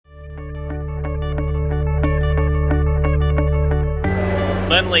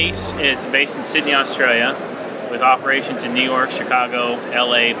Lendlease is based in Sydney, Australia, with operations in New York, Chicago,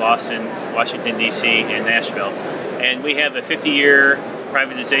 LA, Boston, Washington, D.C., and Nashville. And we have a 50-year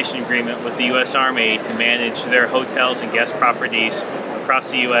privatization agreement with the U.S. Army to manage their hotels and guest properties across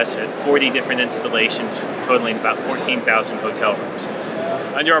the U.S. at 40 different installations, totaling about 14,000 hotel rooms.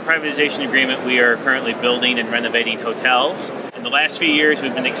 Under our privatization agreement, we are currently building and renovating hotels. In the last few years,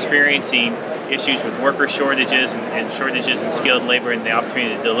 we've been experiencing issues with worker shortages and shortages in skilled labor and the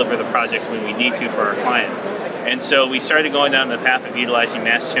opportunity to deliver the projects when we need to for our client. And so we started going down the path of utilizing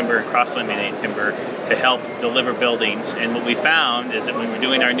mass timber and cross-laminated timber to help deliver buildings. And what we found is that when we're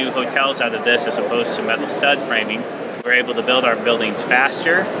doing our new hotels out of this as opposed to metal stud framing, we're able to build our buildings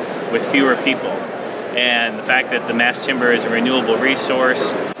faster with fewer people. And the fact that the mass timber is a renewable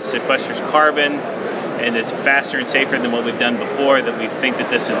resource, sequesters carbon, and it's faster and safer than what we've done before, that we think that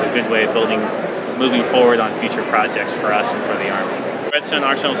this is a good way of moving forward on future projects for us and for the Army. Redstone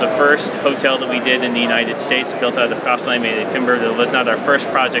Arsenal is the first hotel that we did in the United States, built out of cross-laminated timber. That was not our first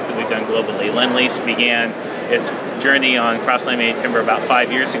project that we've done globally. Lendlease began its journey on cross-laminated timber about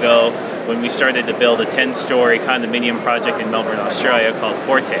 5 years ago when we started to build a 10-story condominium project in Melbourne, Australia called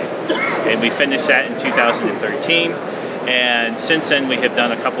Forte. And we finished that in 2013. And since then we have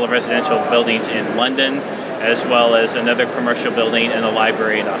done a couple of residential buildings in London, as well as another commercial building and a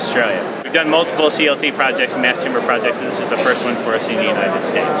library in Australia. We've done multiple CLT projects and mass timber projects, and this is the first one for us in the United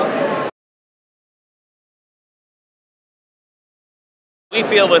States. We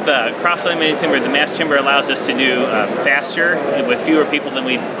feel with cross-laminated timber, the mass timber allows us to do faster with fewer people than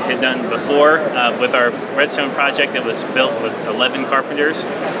we had done before. With our Redstone project, it was built with 11 carpenters,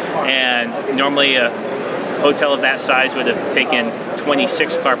 and normally a hotel of that size would have taken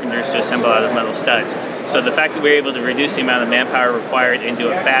 26 carpenters to assemble out of metal studs. So the fact that we're able to reduce the amount of manpower required and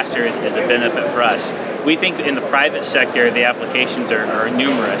do it faster is a benefit for us. We think in the private sector the applications are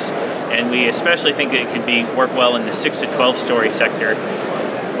numerous, and we especially think it can work well in the 6 to 12 story sector,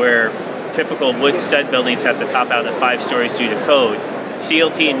 where typical wood stud buildings have to top out at 5 stories due to code.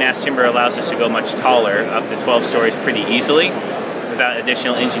 CLT and mass timber allows us to go much taller, up to 12 stories pretty easily, without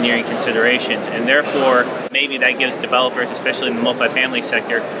additional engineering considerations, and therefore maybe that gives developers, especially in the multifamily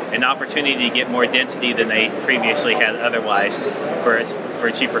sector, an opportunity to get more density than they previously had otherwise for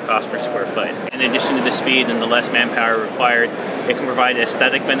a cheaper cost per square foot. In addition to the speed and the less manpower required, it can provide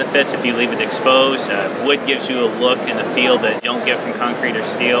aesthetic benefits if you leave it exposed. Wood gives you a look and a feel that you don't get from concrete or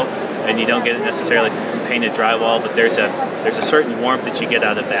steel, and you don't get it necessarily from painted drywall, but there's a certain warmth that you get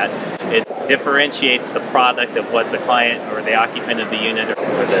out of that. It differentiates the product of what the client or the occupant of the unit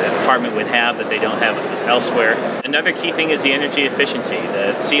or the apartment would have that they don't have elsewhere. Another key thing is the energy efficiency.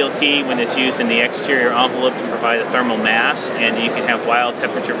 The CLT, when it's used in the exterior envelope, can provide a thermal mass, and you can have wild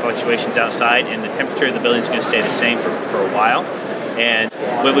temperature fluctuations outside, and the temperature of the building is going to stay the same for a while. And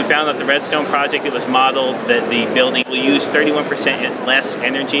when we found out the Redstone project, it was modeled that the building will use 31% less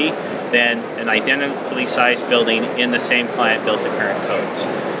energy than an identically sized building in the same client built to current codes.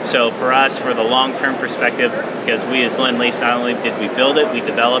 So for us, for the long-term perspective, because we as Lendlease, not only did we build it, we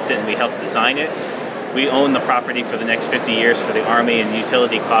developed it and we helped design it, we own the property for the next 50 years for the Army, and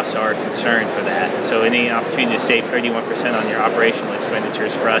utility costs are a concern for that. And so any opportunity to save 31% on your operational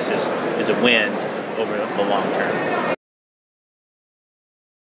expenditures for us is a win over the long term.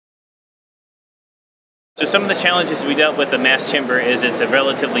 So some of the challenges we dealt with the mass timber is it's a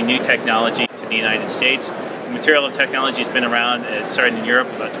relatively new technology to the United States. The material technology has been around. It started in Europe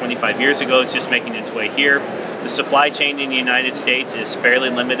about 25 years ago. It's just making its way here. The supply chain in the United States is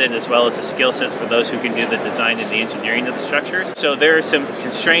fairly limited, as well as the skill sets for those who can do the design and the engineering of the structures. So there are some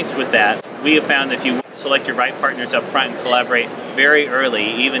constraints with that. We have found if you select your right partners up front and collaborate very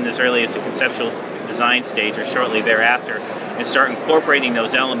early, even as early as the conceptual design stage or shortly thereafter, and start incorporating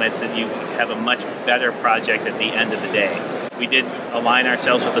those elements, that you have a much better project at the end of the day. We did align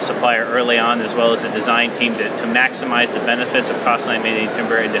ourselves with the supplier early on, as well as the design team, to maximize the benefits of cross-laminated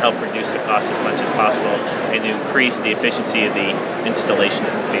timber and to help reduce the cost as much as possible and to increase the efficiency of the installation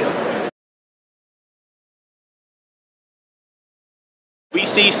in the field. We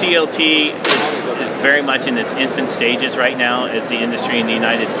see CLT is very much in its infant stages right now as the industry in the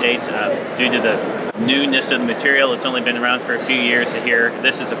United States. Due to the newness of the material, it's only been around for a few years here.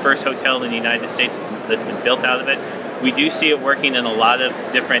 This is the first hotel in the United States that's been built out of it. We do see it working in a lot of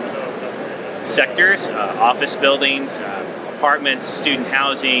different sectors, office buildings, apartments, student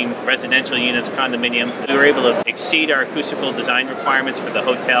housing, residential units, condominiums. We were able to exceed our acoustical design requirements for the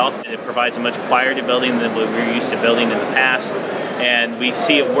hotel, and it provides a much quieter building than we were used to building in the past. And we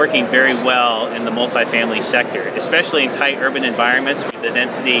see it working very well in the multifamily sector, especially in tight urban environments where the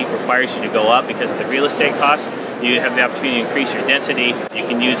density requires you to go up because of the real estate costs. You have the opportunity to increase your density. You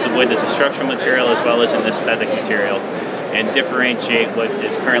can use the wood as a structural material as well as an aesthetic material and differentiate what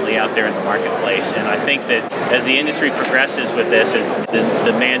is currently out there in the marketplace. And I think that as the industry progresses with this, as the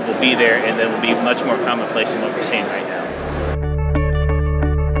demand will be there, and that will be much more commonplace than what we're seeing right now.